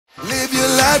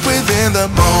life within the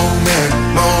moment,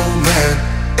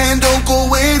 and don't go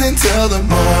wait until the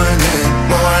morning.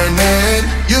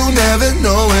 You never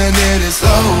know when it is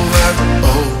over.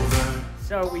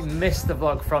 So we missed the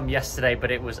vlog from yesterday,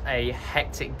 but it was a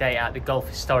hectic day at the Gulf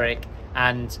Historic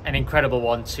and an incredible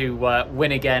one to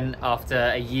win again after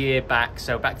a year back.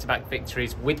 So back-to-back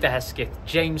victories with the Hesketh.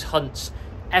 James Hunt's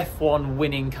F1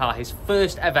 winning car, his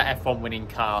first ever F1 winning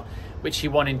car, which he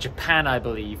won in Japan, I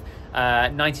believe.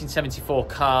 1974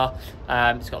 car.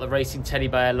 It's got the Racing Teddy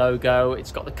Bear logo.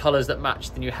 It's got the colours that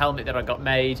match the new helmet that I got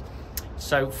made.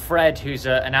 So Fred, who's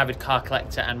an avid car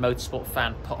collector and motorsport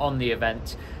fan, put on the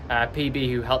event.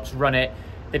 PB, who helps run it,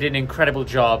 they did an incredible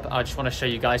job. I just want to show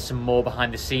you guys some more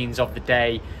behind the scenes of the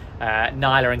day.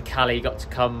 Nyla and Callie got to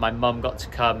come, my mum got to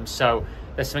come, so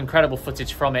there's some incredible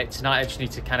footage from it. Tonight I just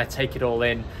need to kind of take it all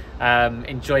in,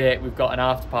 enjoy it. We've got an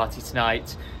after party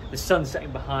tonight. The sun's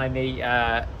setting behind me,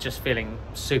 just feeling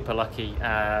super lucky,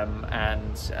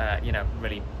 and you know,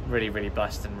 really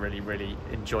blessed and really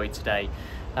enjoyed today,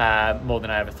 more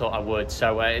than I ever thought I would.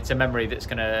 So it's a memory that's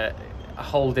gonna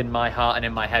hold in my heart and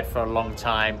in my head for a long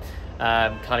time.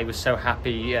 Callie was so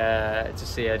happy to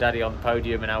see her daddy on the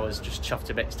podium, and I was just chuffed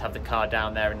to bits to have the car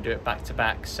down there and do it back to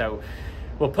back. So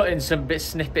we'll put in some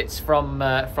snippets from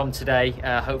today,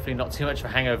 hopefully not too much of a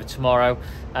hangover tomorrow,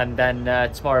 and then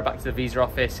tomorrow back to the visa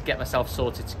office, get myself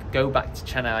sorted to go back to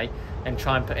Chennai and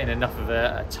try and put in enough of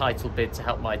a title bid to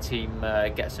help my team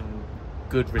get some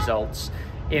good results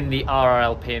in the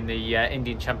RRLP, in the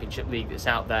Indian Championship League that's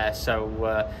out there.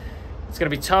 So it's going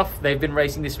to be tough. They've been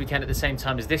racing this weekend at the same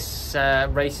time as this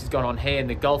race has gone on here in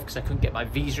the Gulf, because I couldn't get my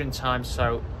visa in time,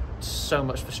 so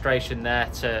much frustration there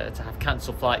to have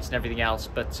cancelled flights and everything else.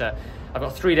 But I've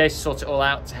got 3 days to sort it all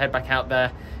out, to head back out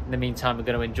there. In the meantime, we're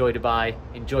going to enjoy Dubai,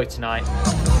 enjoy tonight.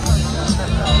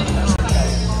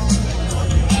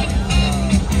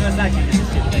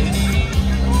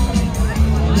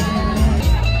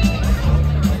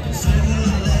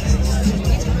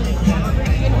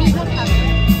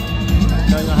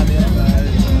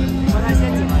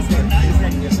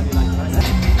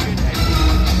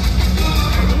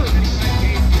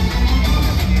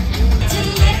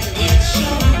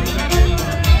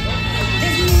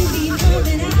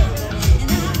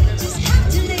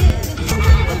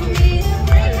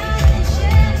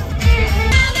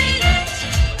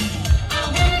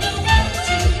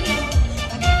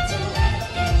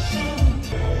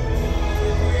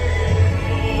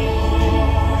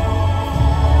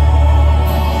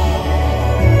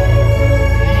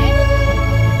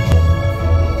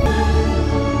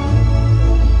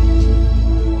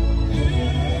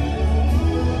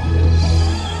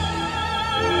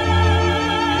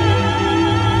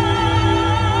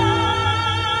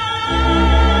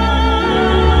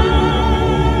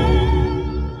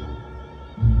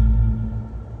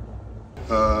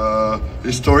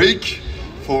 Historic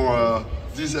for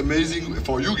this amazing,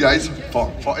 for you guys,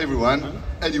 for everyone.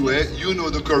 Anyway, you know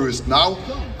the chorus now.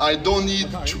 I don't need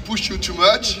to push you too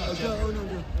much.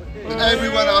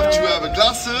 Everyone has to have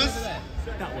glasses,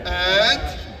 and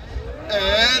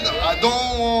I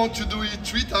don't want to do it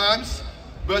 3 times,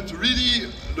 but really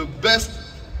the best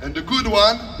and the good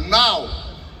one now.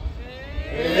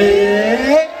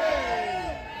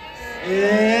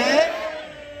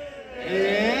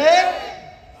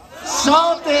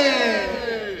 Santé!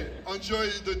 Enjoy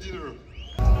the dinner.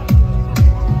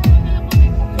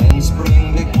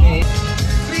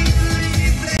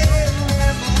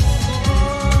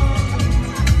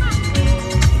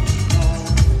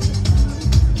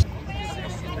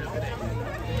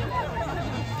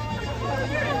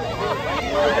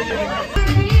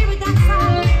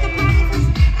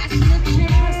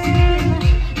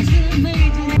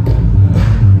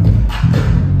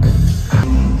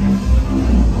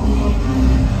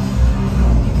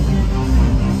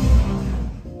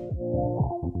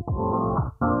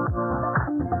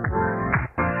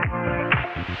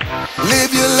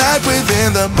 Live your life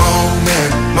within the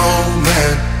moment,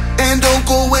 and don't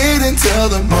go wait until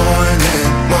the morning.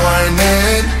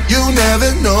 You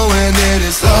never know when it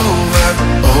is over.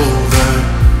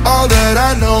 All that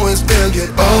I know is we'll get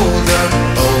older.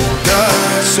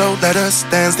 So let us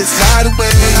dance this night away.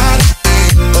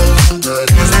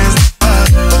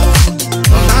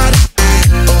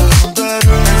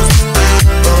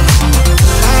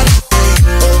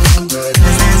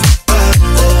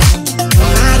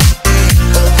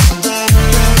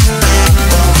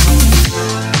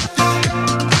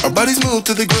 Move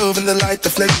to the groove and the light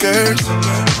that flickers.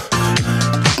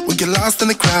 We get lost in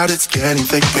the crowd, it's getting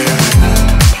thicker.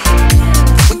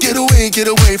 We get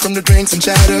away from the drinks and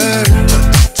chatter.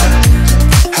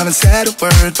 Haven't said a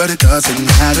word, but it doesn't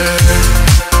matter.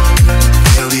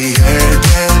 Feel the air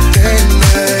get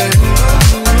thinner.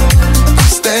 I'm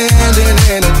standing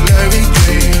in a blurry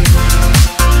dream.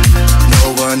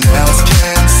 No one else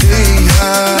can see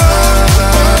us.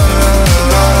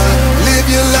 Live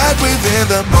your life within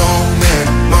the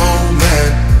moment,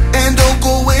 moment. And don't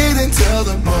go wait until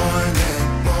the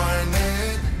morning,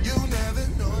 morning. You never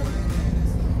know.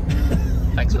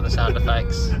 Thanks for the sound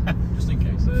effects. Just in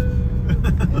case.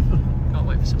 Can't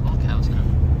wait for some more cows now.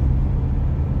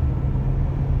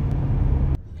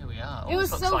 Here we are. It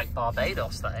was Looks so like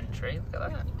Barbados, that entry. Look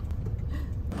at that.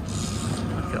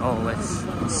 Look at all this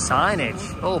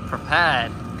signage, all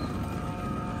prepared.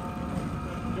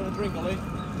 You want a drink, Ollie? You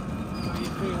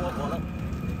free what, wallet?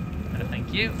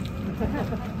 Thank you.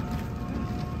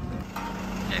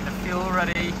 Getting the fuel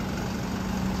ready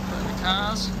for the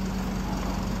cars.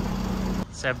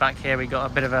 So back here we got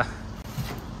a bit of a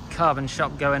carbon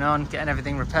shop going on, getting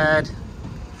everything repaired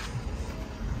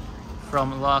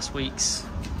from last week's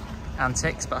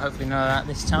antics, but hopefully none of that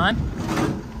this time.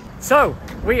 So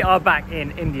we are back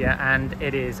in India, and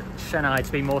it is Chennai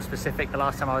to be more specific. The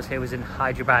last time I was here was in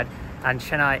Hyderabad, and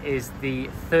Chennai is the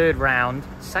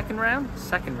second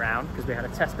round because we had a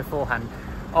test beforehand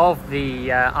of the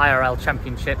IRL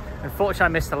Championship. Unfortunately I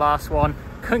missed the last one,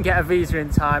 couldn't get a visa in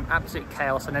time, absolute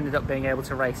chaos, and ended up being able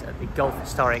to race at the Gulf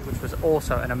Historic, which was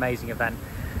also an amazing event.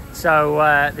 So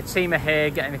the team are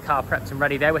here getting the car prepped and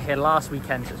ready. They were here last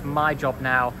weekend, so it's my job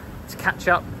now to catch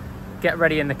up, get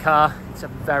ready in the car. It's a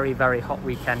very, very hot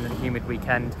weekend and humid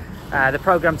weekend. The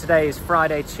program today is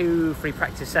Friday, 2 free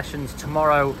practice sessions.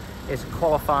 Tomorrow is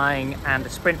qualifying and a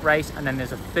sprint race, and then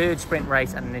there's a third sprint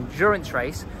race and an endurance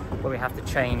race where we have to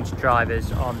change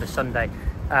drivers on the Sunday.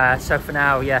 So for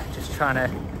now, yeah, just trying to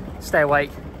stay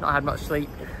awake, not had much sleep,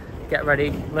 get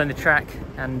ready, learn the track,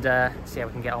 and see how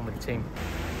we can get on with the team.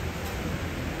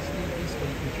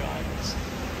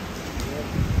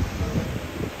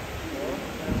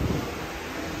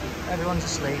 Everyone's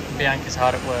asleep and Bianca's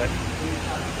hard at work.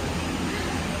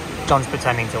 John's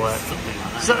pretending to work.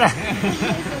 So,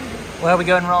 where are we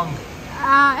going wrong?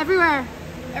 everywhere,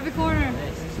 every corner.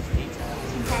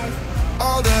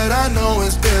 All that I know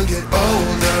is we'll get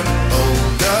older,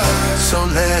 older. So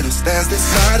let us dance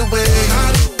this night away.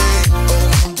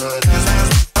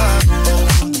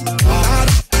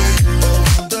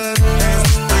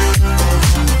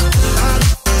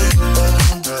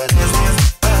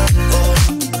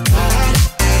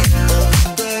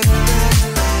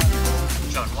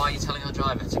 John, why are you telling our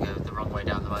driver to go the wrong way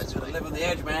down the motorway? I live on the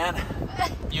edge, man.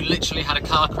 You literally had a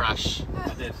car crash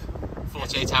I did.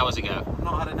 48 hours ago. I've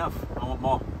not had enough. I want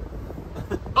more.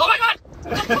 Oh my god!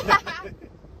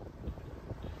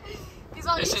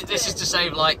 This is to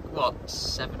save like, what,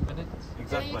 7 minutes?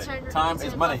 Exactly. Time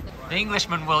is money. The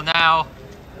Englishman will now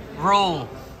rule.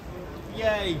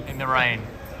 Yay! In the rain.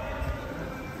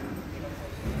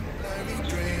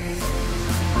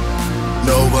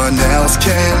 No one else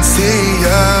can see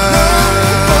us.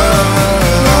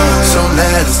 So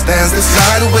let us dance this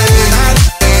night away.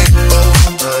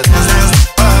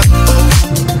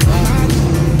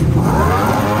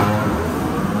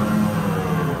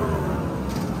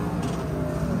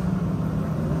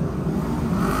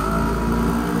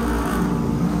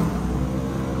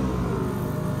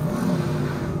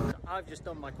 I've just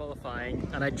done my qualifying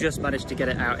and I just managed to get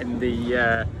it out in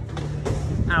the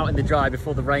dry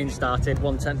before the rain started.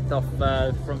 1/10 off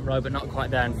front row, but not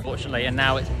quite there unfortunately, and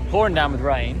now it's pouring down with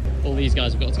rain. All these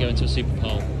guys have got to go into a super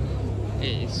pole.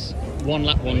 It is one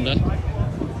lap wonder.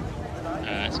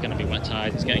 It's going to be wet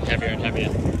tires, it's getting heavier and heavier.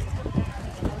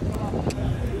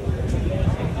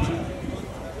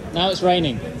 Now it's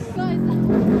raining.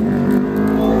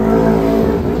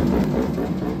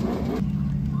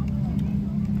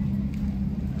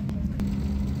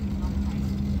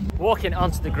 Walking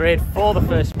onto the grid for the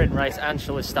first sprint race.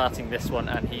 Anshul is starting this one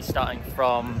and he's starting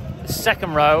from the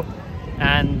second row,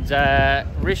 and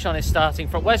Rishon is starting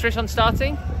from, where's Rishon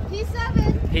starting?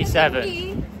 P7.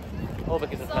 P7. All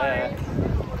because of her.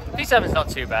 P7's not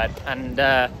too bad, and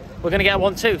we're going to get a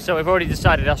 1-2, so we've already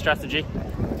decided our strategy.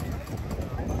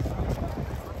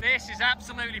 This is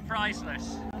absolutely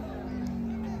priceless.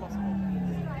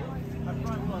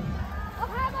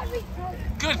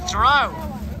 Good throw.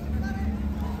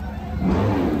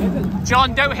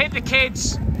 John, don't hit the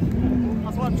kids.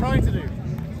 That's what I'm trying to do.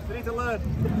 They need to learn.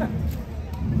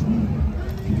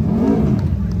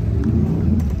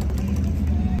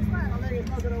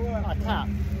 I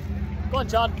can't. Go on,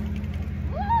 John.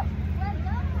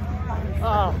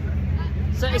 Oh.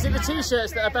 So is it the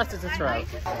t-shirts that are better to throw?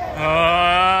 Oh,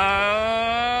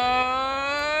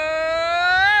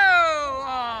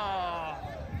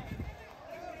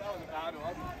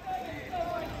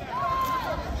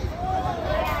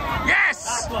 Yes!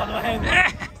 That's one,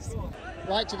 Yes!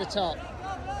 Right to the top.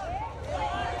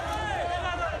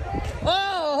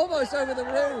 Oh, almost over the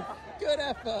roof. Good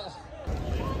effort.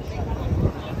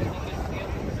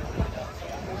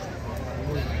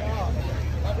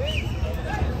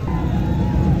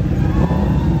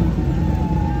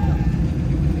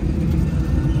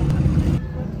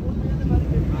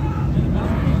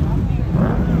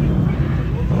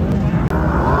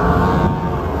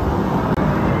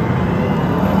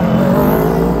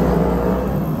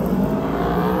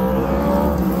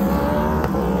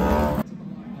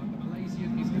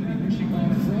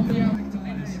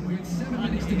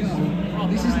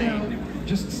 This is now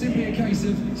just simply a case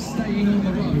of staying on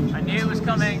the road. I knew it was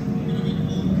coming.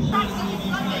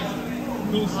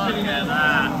 Look at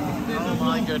that. Oh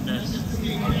my goodness.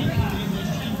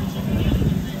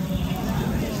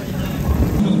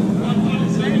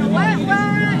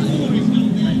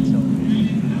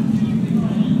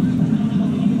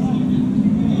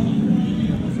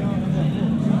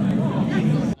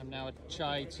 I'm now a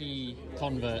chai tea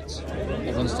convert.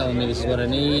 Everyone's telling me this is what I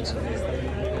need.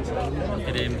 Look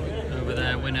at him over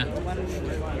there, winner.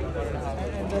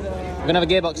 We're gonna have a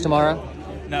gearbox tomorrow.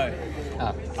 No.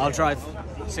 Ah, I'll drive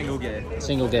single gear.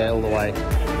 single gear all the way.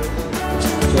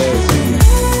 Cheers.